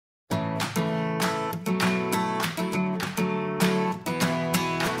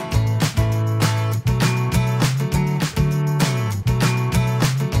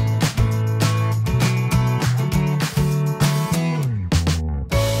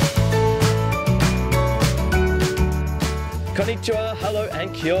Konnichiwa, hello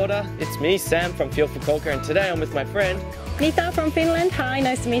and kia ora. It's me, Sam from Fukuoka, and today I'm with my friend Nita from Finland. Hi,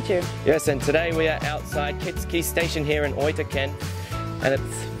 nice to meet you. Yes, and today we are outside Kitsuki Station here in Oita-ken, and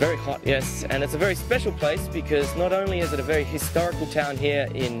it's very hot, yes, and it's a very special place because not only is it a very historical town here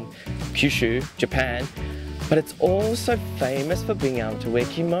in Kyushu, Japan, but it's also famous for being able to wear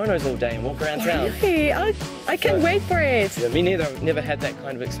kimonos all day and walk around town. Really? I can't wait for it. Yeah, me neither. I've never had that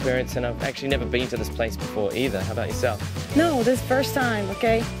kind of experience, and I've actually never been to this place before either. How about yourself? No, this is first time,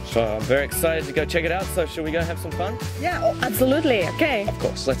 okay? So I'm very excited to go check it out, so should we go have some fun? Yeah, oh, absolutely, okay. Of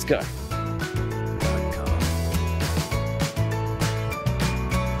course, let's go.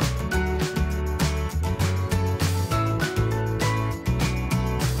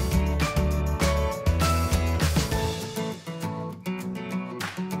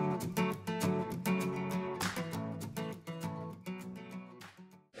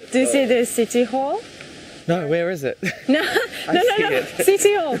 Do you see the city hall? No, where is it? No, no,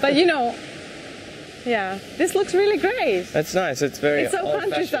 City hall, but you know, yeah, this looks really great. That's nice, it's very It's so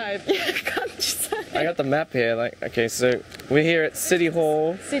old-fashioned. countryside. Yeah, countryside. I got the map here, like, okay, so we're here at City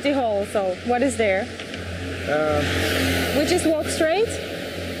Hall. City hall, so what is there? We just walk straight.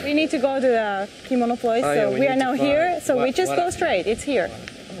 We need to go to the kimono place, Oh, so yeah, we are now here, so we just what- go straight, it's here.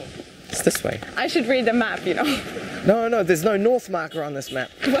 It's this way. I should read the map, you know. No, there's no north marker on this map.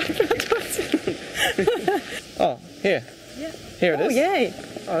 Oh, here. Yeah. Here it is. Oh, yay.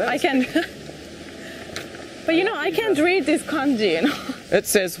 Oh, I can... But you know, I can't read this kanji, you know. It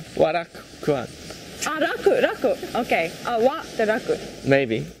says Warakuan. Ah, raku. Okay. Wa the raku.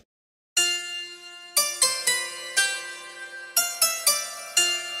 Maybe.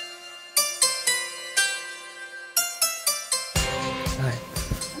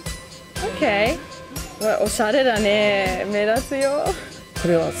 Okay. おしゃれだね。目立つよ。こ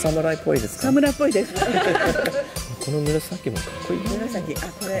れは侍っぽいですか？侍っぽいです。この紫もかっこいい。紫、あ、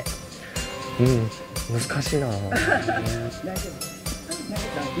これ。うん、難しいな。大丈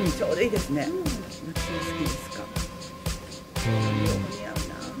夫。うん、ちょうどいいですね。夏好きですか。似合う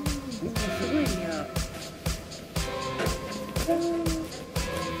な。すごい似合う。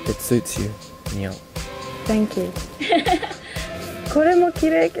It suits you. 似合う。Thank you. これも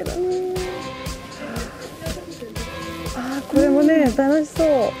綺麗けどね。あ、これもね、楽しそう。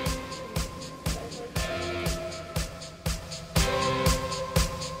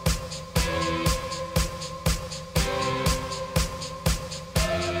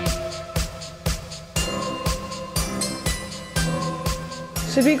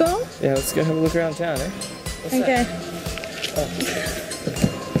Should we go? Yeah, let's go have a look around town, eh? What's Okay. That? Oh.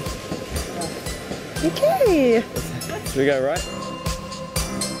 Okay. Should we go right?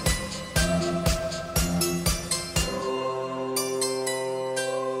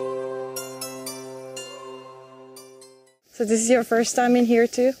 So this is your first time in here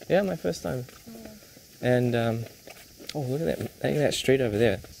too? Yeah, my first time. And oh, look at that street over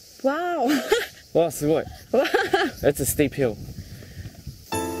there. Wow. Wow, すごい. That's a steep hill.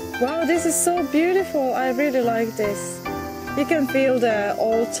 Wow, this is so beautiful. I really like this. You can feel the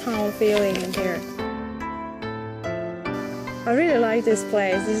old town feeling in here. I really like this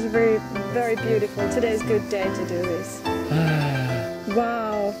place. This is very, very beautiful. Today's a good day to do this.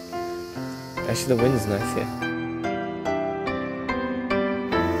 Wow. Actually, the wind's nice here.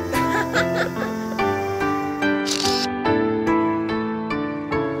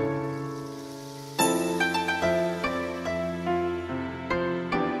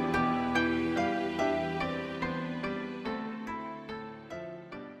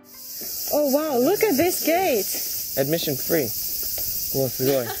 Oh wow, look at this gate. Admission free. Wow, す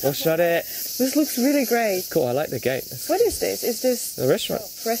ごい. おしゃれ. This looks really great. Cool, I like the gate. What is this? Is this The restaurant.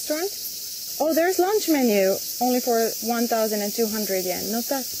 restaurant? Oh, there's lunch menu only for 1,200 yen. Not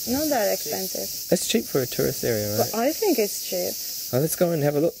that expensive. That's cheap for a tourist area, right? But I think it's cheap. Oh, let's go and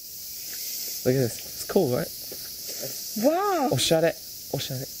have a look. Look at this. It's cool, right? Wow. おしゃれ. お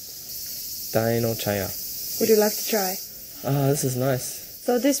しゃれ. 大の茶屋. Would you like to try? Ah, this is nice.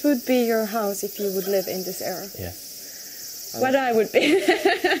 So this would be your house if you would live in this era. Yes. What I would be.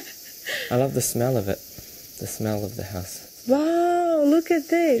 I love the smell of it. The smell of the house. Wow, look at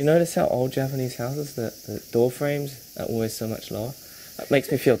this. You notice how old Japanese houses, the door frames are always so much lower? That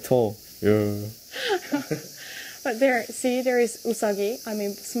makes me feel tall. Yeah. But there, see, there is usagi. I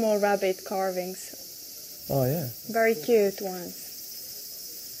mean, small rabbit carvings. Oh, yeah. Very cute ones.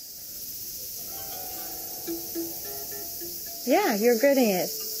 Yeah, you're getting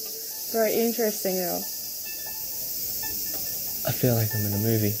it. Very interesting, though. I feel like I'm in a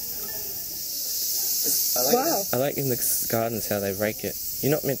movie. Wow. I like in the gardens how they rake it.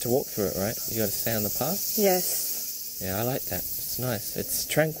 You're not meant to walk through it, right? You got to stay on the path. Yes. Yeah, I like that. It's nice. It's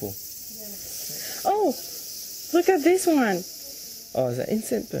tranquil. Oh, look at this one. Oh, is that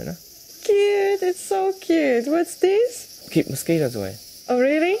incense burner? Cute. It's so cute. What's this? Keep mosquitoes away. Oh,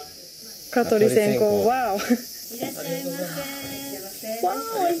 really? Katori senko. Katori senko. Wow.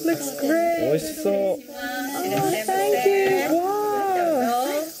 Wow, it looks great. 美味しそう。 Oh, thank you.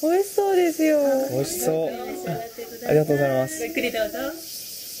 Wow. 美味しそうですよ。美味しそう。ありがとうございます。ゆっくりどうぞ。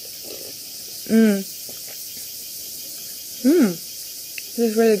This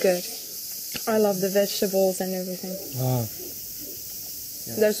is really good. I love the vegetables and everything. Oh,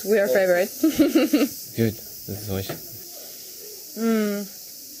 That's your favorite. good. This is 美味しい。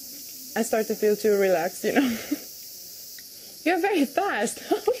 I start to feel too relaxed, you know. You're very fast.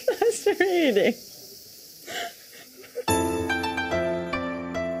 How fast are you eating?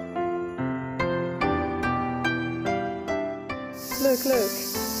 Look, look.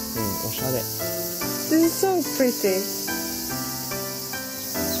 おしゃれ。 This is so pretty.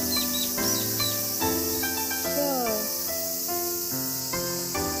 Wow.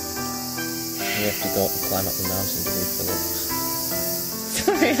 We have to go up and climb up the mountain to reach the lake.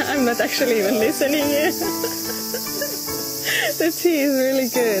 Sorry, I'm not actually even listening here. The tea is really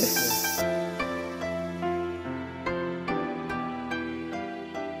good.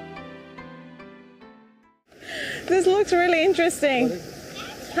 This looks really interesting.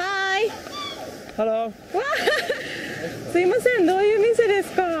 Hi. Hello. すいません、どういう店で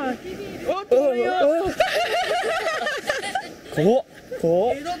すか？怖っ。怖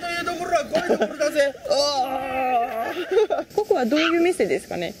っ。江戸というところはこういうところだぜ。ここはどういう店です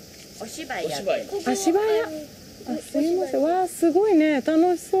かね？お芝居やってあ、芝居屋。あ、すいません。わあ、すごいね。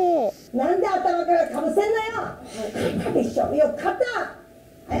楽しそう。なんで頭からかぶせんのよ。一緒よかった。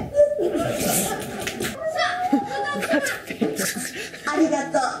あり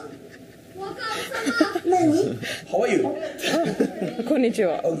がとう。何？ How are you? こんにち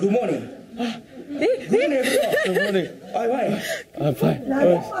は。 Good morning. Good morning. I'm fine. I'm fine. なんで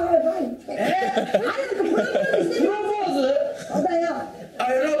早くプロポーズしてよ。そうだよ。 I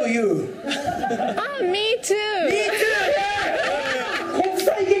love you. Ah, me too. 国際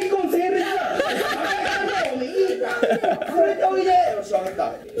結婚成立だ。これでおいで。よし、わかった。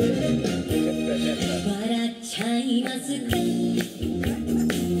笑っちゃいますか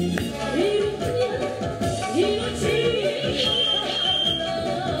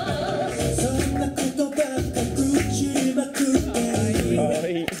そんなことばっか口にまくってかわい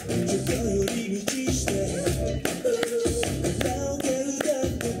い。自分より道してラオケルだっ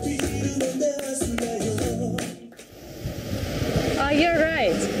てビール飲んでますなよ。 Ah, you're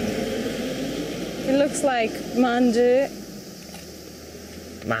right. It looks like manju.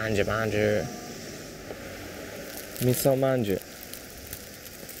 まんじゅまんじゅ。味噌まんじゅ。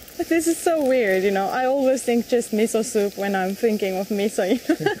 This is so weird, you know. I always think just miso soup when I'm thinking of miso. You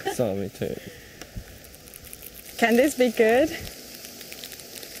know? So me too. Can this be good?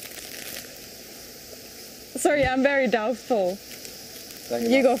 Sorry, I'm very doubtful.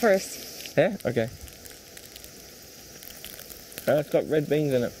 You go first. Yeah. Okay. It's got red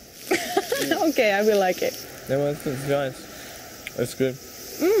beans in it. Okay, I will like it. No, it's nice. It's good.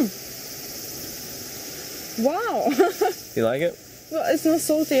 Wow. You like it? Well, it's not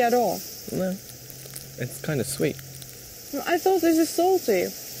salty at all. No. It's kind of sweet. I thought this is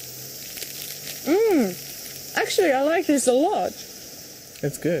salty. Actually, I like this a lot.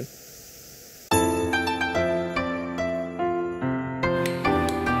 It's good.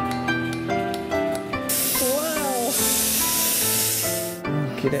 Wow.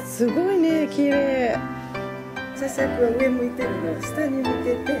 綺麗。すごいね、綺麗。茶杓は上向いてるの下に向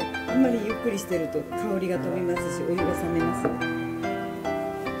けてあんまりゆっくりしてると香りが飛びますしお湯が冷めますね。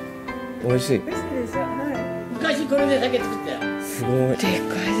美味しい。美味しいでしょ。は昔これで酒作ったよ。すごい。でっか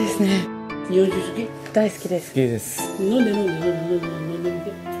いですね。日本酒好き？大好きです。好きです。飲んでみ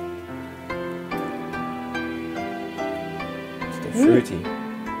て。ちょっとフルーティー。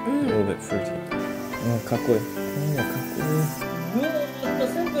A little bit fruity. かっこいい。かっこいい。ずーっと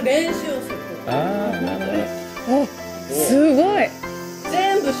全部練習をする。ああ、なるほど。お、すごい。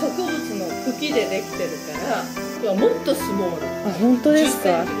全部植物の茎でできてるからもっとスモール。あ、本当ですか。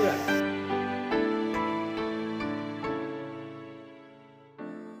 10センチぐらい。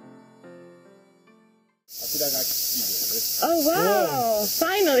Oh wow!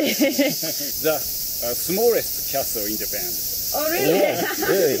 Finally! The smallest castle in Japan. Oh really?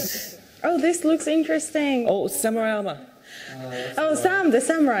 Really? Oh, this looks interesting. Oh, samurai armor. Oh, Sam, the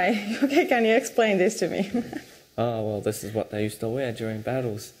samurai. Okay, can you explain this to me? Oh, well, this is what they used to wear during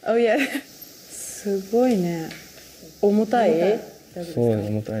battles. Oh yeah. すごいね。重たい？そう、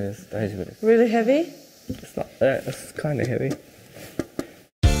重たいです。大丈夫です。 Really heavy? It's not. It's kind of heavy.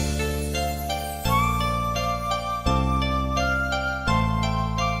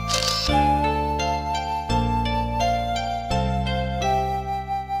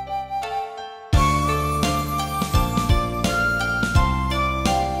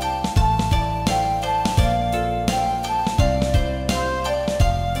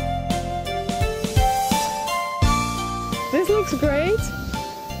 This looks great.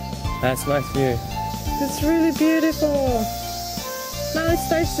 That's a nice view. It's really beautiful. Now it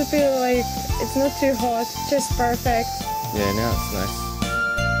starts to feel like it's not too hot, just perfect. Yeah, now it's nice.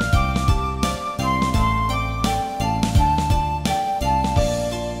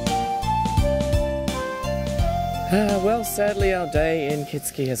 Well, sadly our day in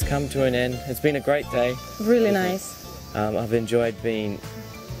Kitsuki has come to an end. It's been a great day. Really nice. I've enjoyed being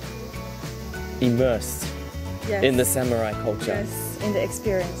immersed Yes. in the samurai culture. Yes, in the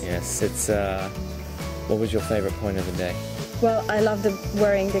experience. Yes, it's what was your favorite point of the day? Well, I love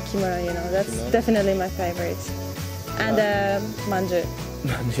wearing the kimono, you know, that's Kimono? definitely my favorite. And manju.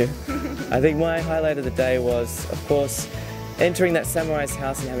 I think my highlight of the day was, of course, entering that samurai's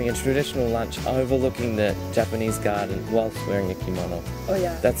house and having a traditional lunch overlooking the Japanese garden whilst wearing a kimono. Oh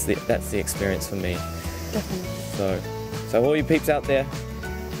yeah, That's the experience for me. definitely. So all you peeps out there,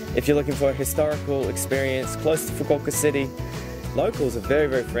 if you're looking for a historical experience close to Fukuoka City, locals are very,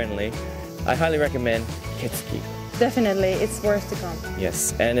 very friendly. I highly recommend Kitsuki. Definitely, it's worth to come.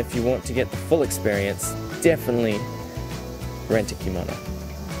 Yes, and if you want to get the full experience, definitely rent a kimono.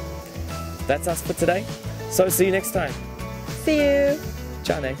 That's us for today. So see you next time. See you!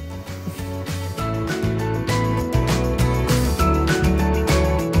 Ciao.